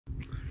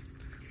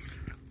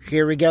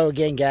Here we go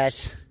again,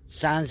 guys.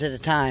 Signs of the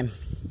time.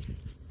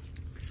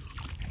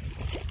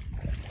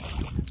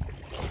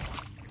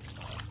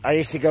 I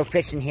used to go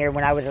fishing here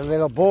when I was a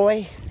little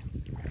boy.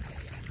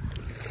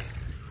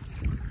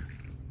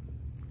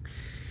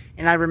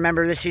 And I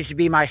remember this used to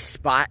be my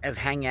spot of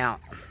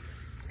hangout.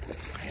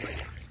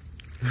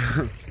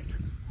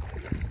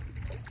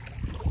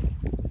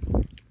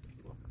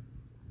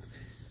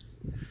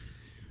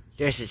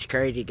 This is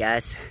crazy,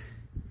 guys.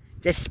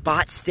 This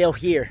spot's still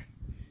here.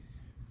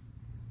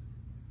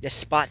 This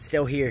spot's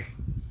still here.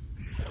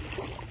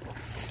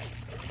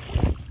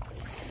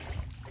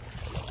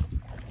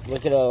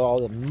 Look at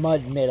all the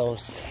mud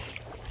middles.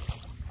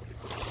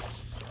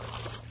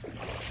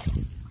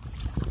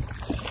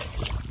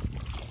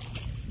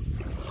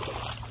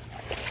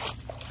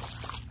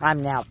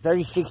 I'm now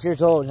 36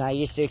 years old, and I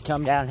used to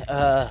come down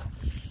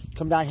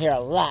here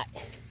a lot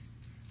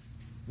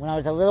when I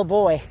was a little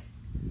boy.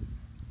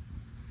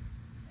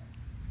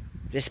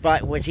 This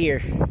spot was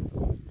here.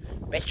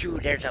 Bet you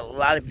there's a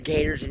lot of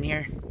gators in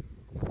here.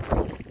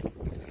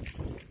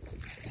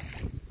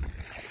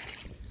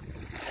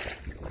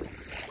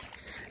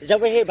 It's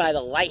over here by the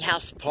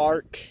Lighthouse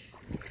Park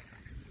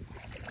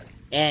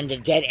and the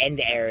Dead End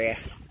area.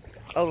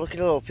 Oh, look at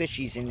the little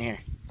fishies in here.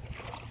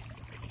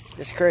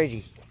 That's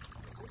crazy.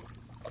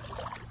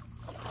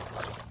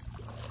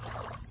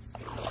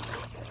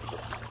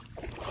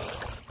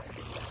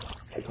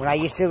 When I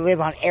used to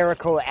live on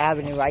Ericola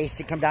Avenue, I used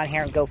to come down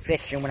here and go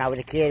fishing when I was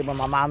a kid, when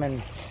my mom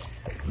and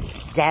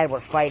dad were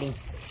fighting.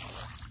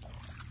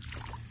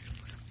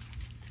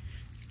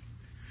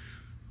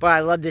 But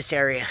I love this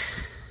area.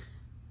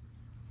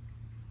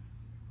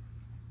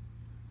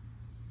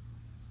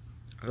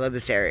 I love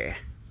this area.